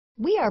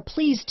We are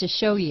pleased to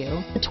show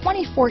you the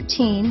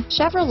 2014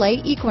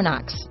 Chevrolet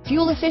Equinox.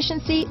 Fuel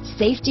efficiency,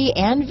 safety,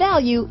 and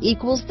value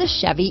equals the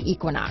Chevy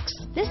Equinox.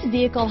 This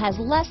vehicle has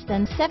less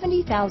than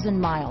 70,000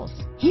 miles.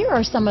 Here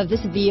are some of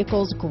this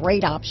vehicle's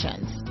great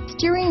options: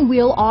 steering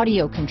wheel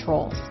audio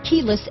controls,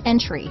 keyless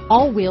entry,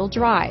 all-wheel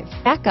drive,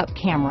 backup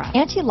camera,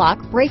 anti-lock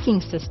braking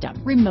system,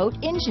 remote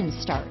engine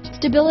start,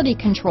 stability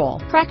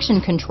control,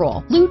 traction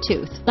control,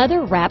 Bluetooth,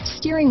 leather-wrapped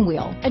steering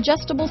wheel,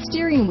 adjustable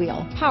steering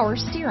wheel, power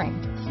steering,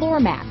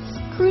 floor mats,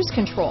 cruise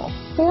control,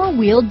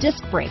 four-wheel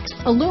disc brakes,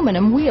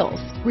 aluminum wheels,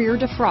 rear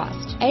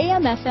defrost,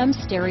 AM/FM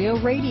stereo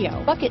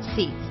radio, bucket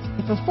seats.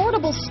 If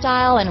affordable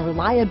style and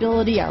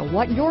reliability are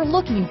what you're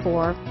looking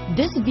for,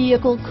 this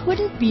vehicle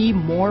couldn't be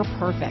more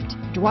perfect.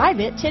 Drive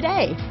it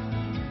today.